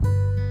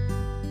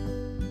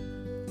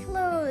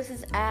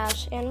is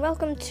Ash, and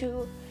welcome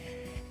to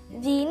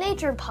the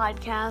Nature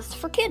Podcast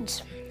for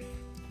kids.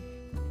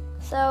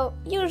 So,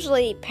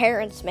 usually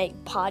parents make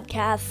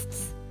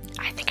podcasts.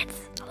 I think it's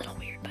a little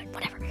weird, but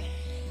whatever.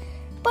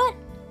 But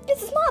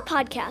this is my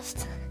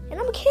podcast, and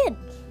I'm a kid.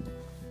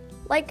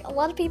 Like a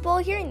lot of people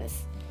hearing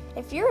this.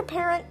 If you're a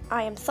parent,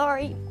 I am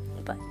sorry,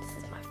 but this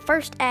is my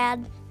first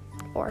ad,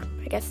 or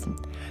I guess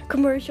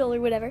commercial or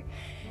whatever.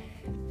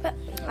 But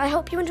I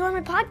hope you enjoy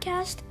my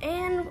podcast,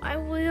 and I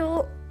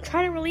will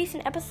try to release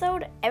an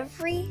episode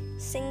every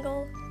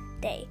single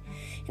day.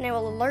 And I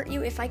will alert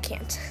you if I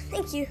can't.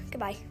 Thank you.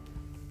 Goodbye.